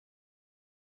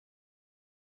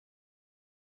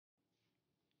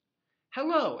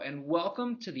Hello, and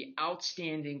welcome to the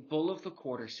Outstanding Bull of the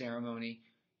Quarter ceremony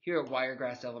here at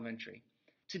Wiregrass Elementary.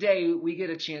 Today, we get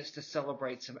a chance to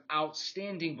celebrate some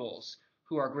outstanding bulls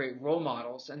who are great role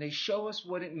models, and they show us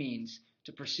what it means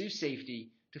to pursue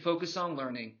safety, to focus on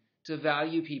learning, to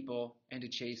value people, and to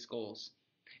chase goals.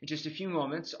 In just a few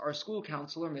moments, our school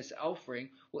counselor, Miss Elfring,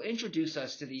 will introduce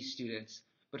us to these students.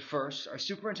 But first, our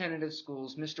superintendent of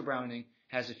schools, Mr. Browning,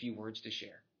 has a few words to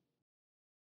share.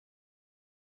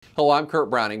 Hello, I'm Kurt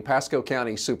Browning, Pasco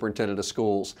County Superintendent of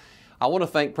Schools. I want to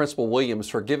thank Principal Williams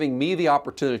for giving me the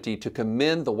opportunity to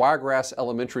commend the Wiregrass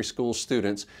Elementary School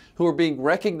students who are being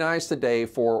recognized today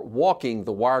for walking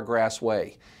the Wiregrass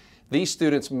way. These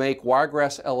students make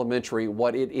Wiregrass Elementary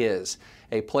what it is,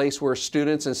 a place where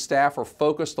students and staff are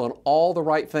focused on all the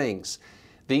right things.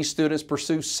 These students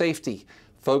pursue safety,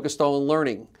 focused on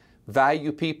learning,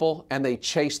 value people, and they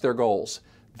chase their goals.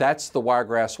 That's the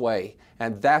Wiregrass way,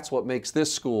 and that's what makes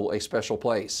this school a special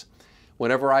place.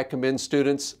 Whenever I commend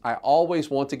students, I always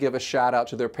want to give a shout out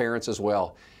to their parents as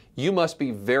well. You must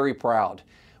be very proud.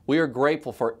 We are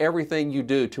grateful for everything you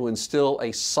do to instill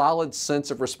a solid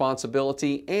sense of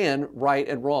responsibility and right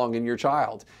and wrong in your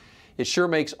child. It sure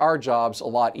makes our jobs a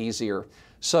lot easier.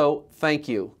 So thank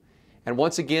you. And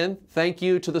once again, thank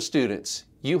you to the students.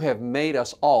 You have made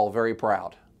us all very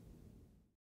proud.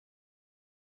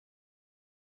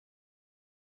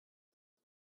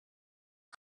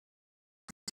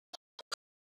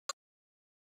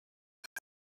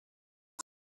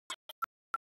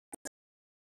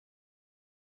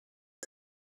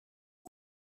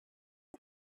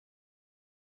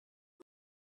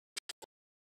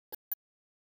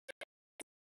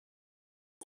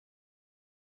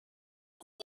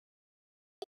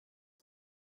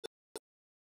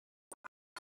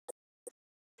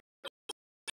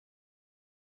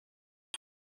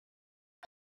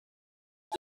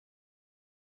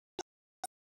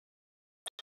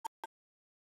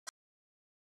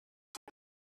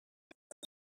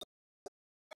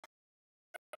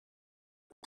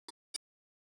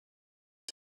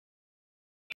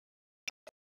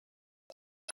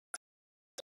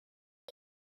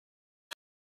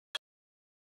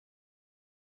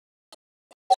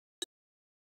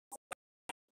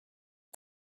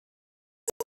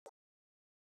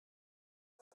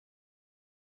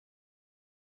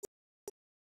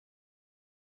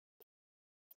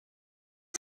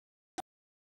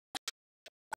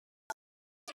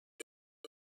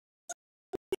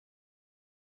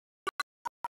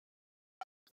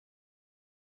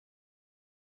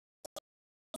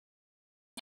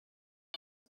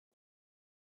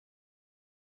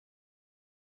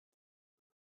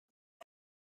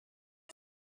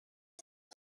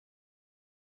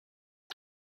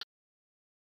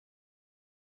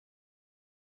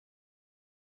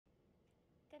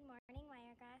 Good morning,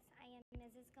 Wiregrass. I am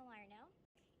Mrs. Galarno,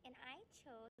 and I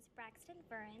chose Braxton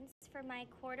Burns for my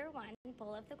quarter one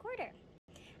Bull of the Quarter.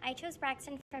 I chose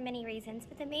Braxton for many reasons,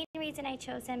 but the main reason I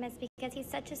chose him is because he's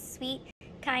such a sweet,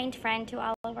 kind friend to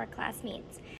all of our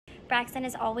classmates. Braxton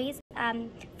is always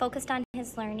focused on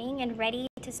his learning and ready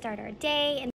to start our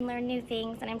day and learn new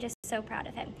things, and I'm just so proud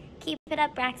of him. Keep it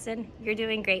up, Braxton. You're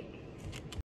doing great.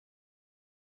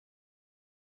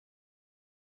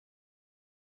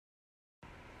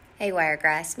 Hey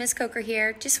Wiregrass, Miss Coker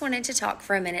here. Just wanted to talk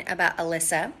for a minute about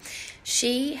Alyssa.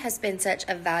 She has been such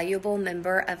a valuable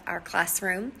member of our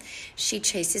classroom. She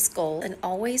chases goals and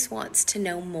always wants to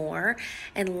know more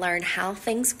and learn how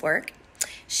things work.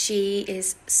 She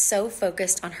is so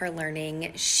focused on her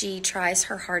learning. She tries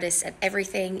her hardest at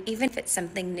everything, even if it's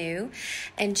something new.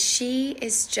 And she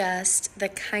is just the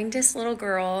kindest little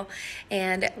girl,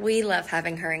 and we love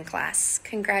having her in class.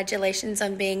 Congratulations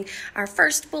on being our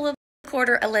first Bull of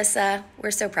Quarter, Alyssa. We're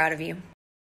so proud of you.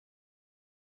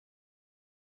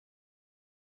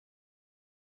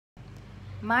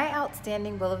 My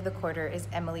outstanding Bull of the Quarter is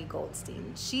Emily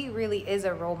Goldstein. She really is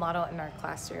a role model in our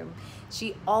classroom.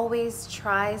 She always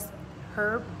tries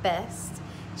her best.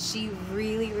 She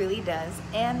really does.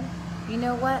 And you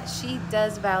know what? She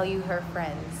does value her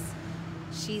friends.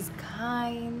 She's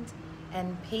kind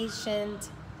and patient,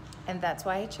 and that's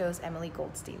why I chose Emily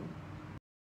Goldstein.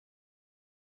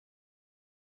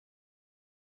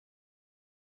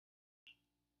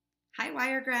 Hi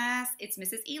Wiregrass, it's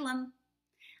Mrs. Elam.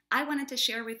 I wanted to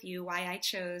share with you why I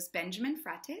chose Benjamin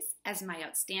Frates as my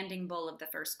outstanding Bull of the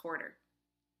first quarter.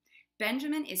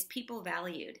 Benjamin is people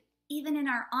valued. Even in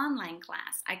our online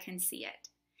class, I can see it.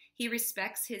 He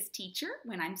respects his teacher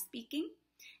when I'm speaking,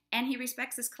 and he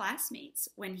respects his classmates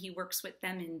when he works with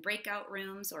them in breakout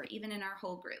rooms or even in our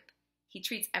whole group. He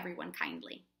treats everyone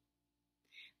kindly.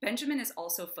 Benjamin is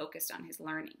also focused on his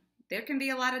learning. There can be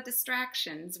a lot of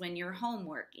distractions when you're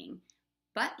homeworking,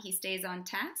 but he stays on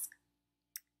task,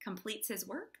 completes his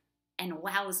work, and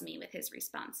wows me with his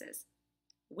responses.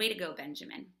 Way to go,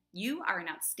 Benjamin. You are an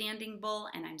outstanding bull,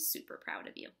 and I'm super proud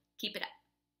of you. Keep it up.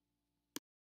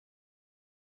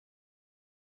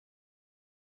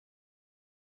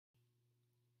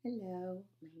 Hello,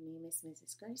 my name is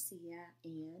Mrs. Garcia,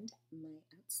 and my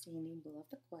outstanding bull of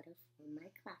the quarter for my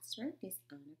classroom is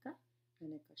Annika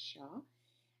Shaw.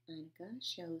 Annika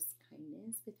shows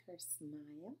kindness with her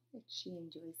smile, that she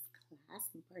enjoys class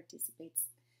and participates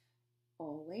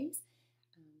always.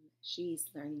 She's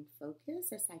learning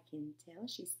focus, as I can tell.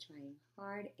 She's trying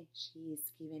hard, and she is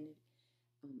giving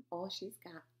it all she's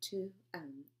got to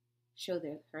show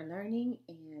her learning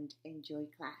and enjoy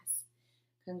class.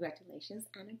 Congratulations,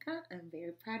 Annika. I'm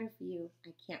very proud of you.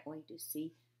 I can't wait to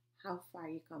see how far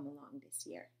you come along this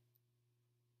year.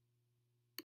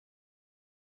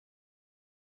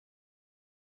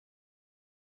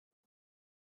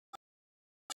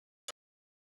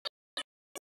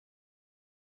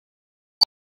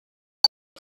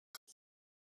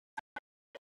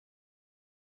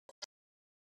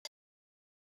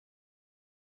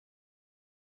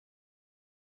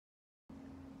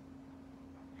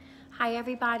 Hi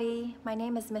everybody, my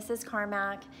name is Mrs.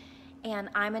 Carmack, and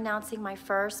I'm announcing my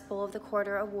first Bull of the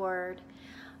Quarter award.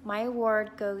 My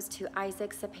award goes to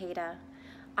Isaac Cepeda.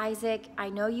 Isaac, I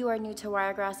know you are new to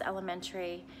Wiregrass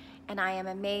Elementary, and I am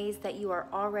amazed that you are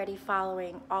already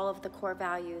following all of the core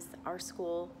values our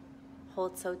school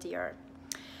holds so dear.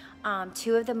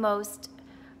 Two of the most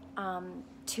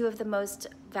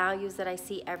values that I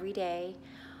see every day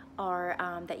are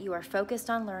that you are focused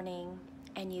on learning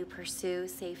and you pursue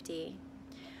safety.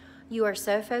 You are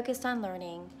so focused on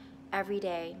learning every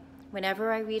day.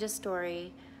 Whenever I read a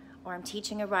story, or I'm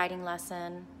teaching a writing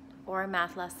lesson or a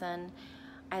math lesson,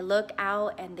 I look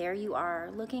out and there you are,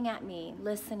 looking at me,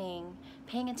 listening,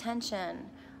 paying attention,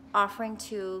 offering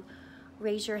to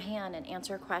raise your hand and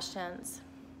answer questions.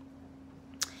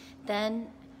 Then,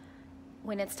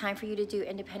 when it's time for you to do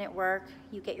independent work,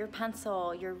 you get your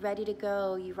pencil, you're ready to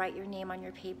go, you write your name on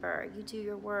your paper, you do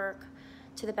your work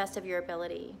to the best of your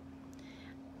ability.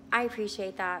 I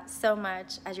appreciate that so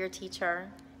much as your teacher,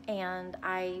 and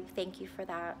I thank you for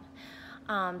that.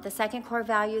 The second core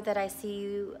value that I see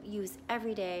you use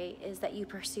every day is that you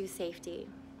pursue safety.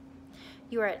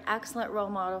 You are an excellent role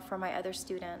model for my other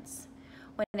students.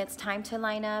 When it's time to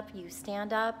line up, you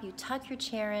stand up, you tuck your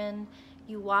chair in,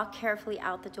 you walk carefully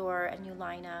out the door, and you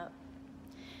line up.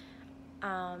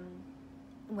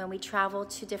 When we travel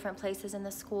to different places in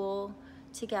the school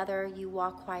together, you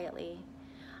walk quietly.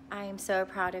 I am so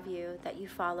proud of you that you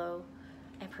follow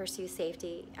and pursue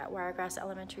safety at Wiregrass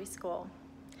Elementary School.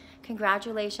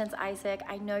 Congratulations, Isaac.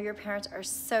 I know your parents are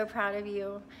so proud of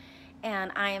you,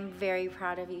 and I am very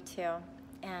proud of you too.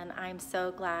 And I'm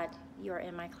so glad you're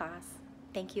in my class.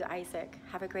 Thank you, Isaac.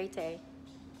 Have a great day.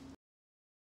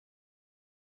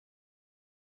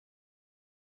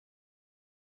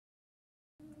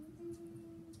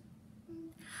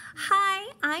 Hi,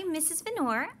 I'm Mrs.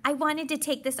 Venor. I wanted to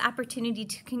take this opportunity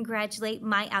to congratulate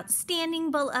my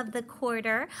outstanding Bull of the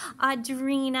Quarter,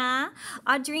 Audrina.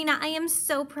 Audrina, I am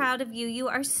so proud of you. You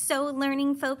are so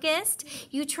learning focused.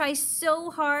 You try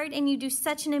so hard and you do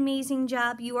such an amazing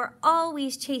job. You are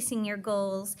always chasing your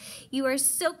goals. You are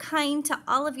so kind to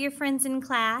all of your friends in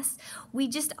class. We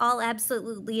just all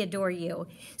absolutely adore you.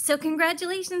 So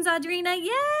congratulations, Audrina.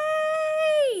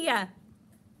 Yay!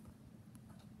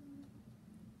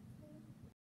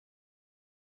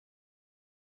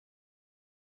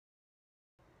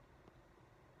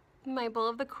 My Bull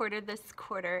of the Quarter this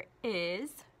quarter is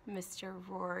Mr.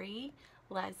 Rory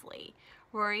Leslie.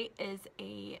 Rory is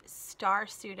a star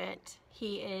student.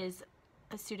 He is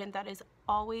a student that is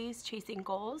always chasing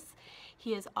goals.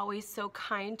 He is always so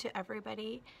kind to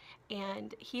everybody,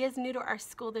 and he is new to our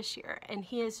school this year, and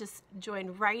he has just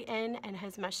joined right in and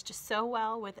has meshed so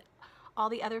well with all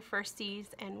the other firsties,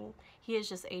 and he is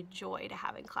just a joy to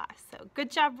have in class. So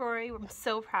good job, Rory. I'm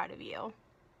so proud of you.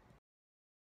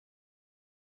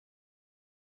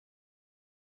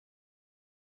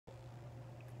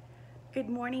 Good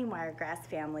morning, Wiregrass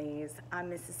families. I'm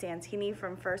Mrs. Santini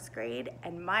from first grade,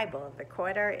 and my Bull of the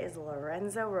Quarter is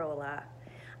Lorenzo Rolla.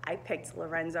 I picked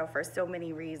Lorenzo for so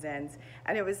many reasons,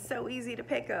 and it was so easy to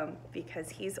pick him because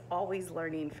he's always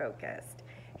learning focused.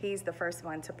 He's the first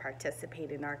one to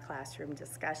participate in our classroom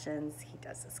discussions. He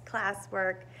does his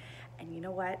classwork, and you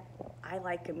know what? I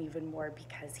like him even more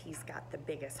because he's got the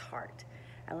biggest heart.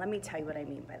 And let me tell you what I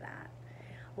mean by that.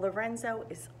 Lorenzo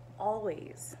is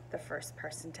always the first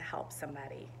person to help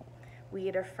somebody. We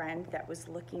had a friend that was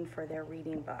looking for their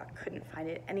reading book, couldn't find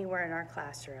it anywhere in our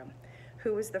classroom.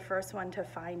 Who was the first one to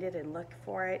find it and look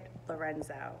for it?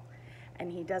 Lorenzo.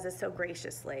 And he does it so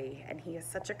graciously, and he has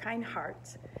such a kind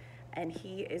heart, and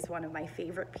he is one of my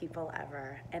favorite people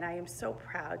ever. And I am so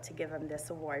proud to give him this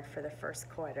award for the first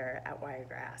quarter at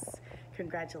Wiregrass.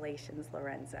 Congratulations,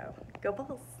 Lorenzo. Go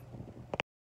Bulls!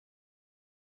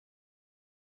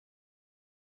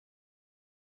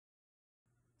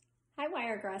 Hi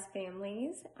Wiregrass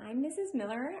families, I'm Mrs.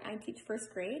 Miller. I teach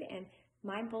first grade, and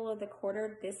my Bull of the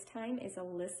Quarter this time is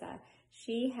Alyssa.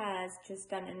 She has just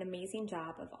done an amazing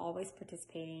job of always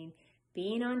participating,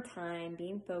 being on time,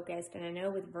 being focused, and I know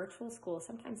with virtual school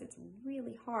sometimes it's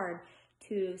really hard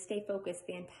to stay focused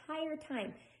the entire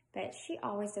time, but she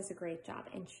always does a great job,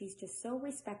 and she's just so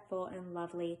respectful and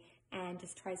lovely and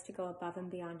just tries to go above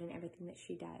and beyond in everything that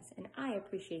she does, and I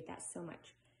appreciate that so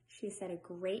much. She set a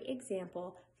great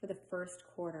example for the first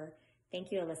quarter.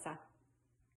 Thank you, Alyssa.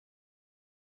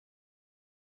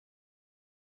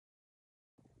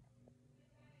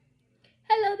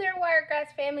 Hello there,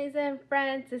 Wiregrass families and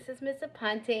friends. This is Miss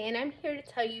Aponte, and I'm here to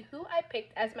tell you who I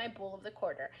picked as my Bull of the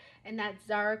Quarter, and that's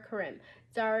Zara Karim.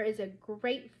 Zara is a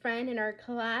great friend in our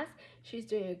class. She's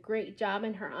doing a great job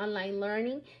in her online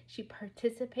learning. She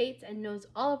participates and knows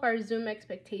all of our Zoom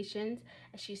expectations.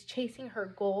 She's chasing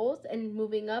her goals and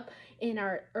moving up in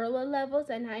our early levels,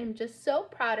 and I am just so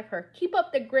proud of her. Keep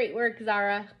up the great work,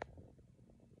 Zara.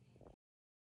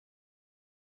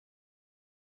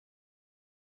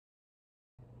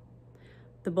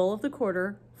 The Bull of the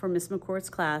Quarter for Miss McCourt's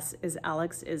class is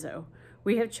Alex Izzo.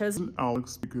 We have chosen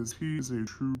Alex because he is a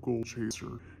true goal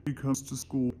chaser. He comes to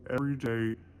school every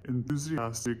day,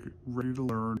 enthusiastic, ready to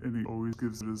learn, and he always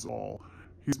gives it his all.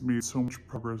 He's made so much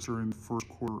progress during the first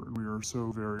quarter, and we are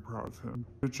so very proud of him.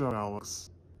 Good job,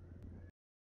 Alex.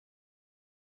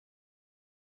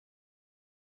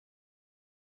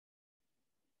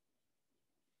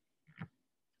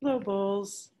 Hello,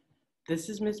 Bulls. This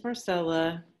is Miss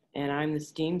Marcella, and I'm the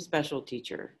STEAM special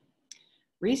teacher.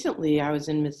 Recently, I was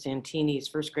in Miss Santini's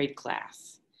first grade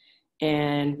class,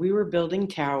 and we were building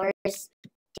towers,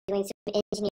 doing some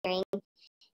engineering,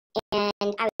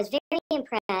 and I was very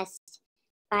impressed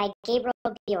by Gabriel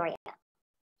Biorio.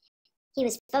 He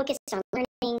was focused on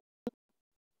learning,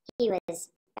 he was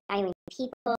valuing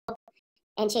people,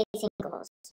 and chasing goals.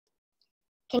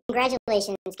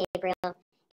 Congratulations, Gabriel.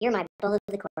 You're my Bull of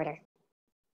the Quarter.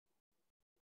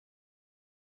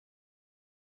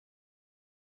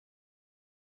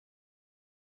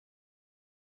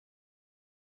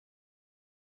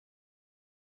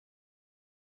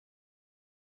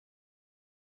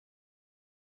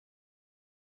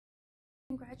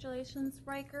 Congratulations,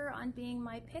 Riker, on being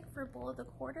my pick for Bull of the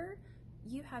Quarter.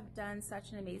 You have done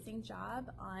such an amazing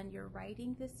job on your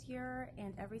writing this year,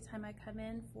 and every time I come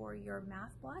in for your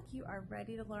math block, you are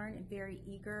ready to learn and very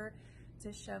eager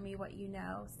to show me what you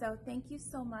know. So thank you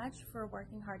so much for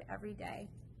working hard every day.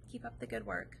 Keep up the good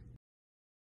work.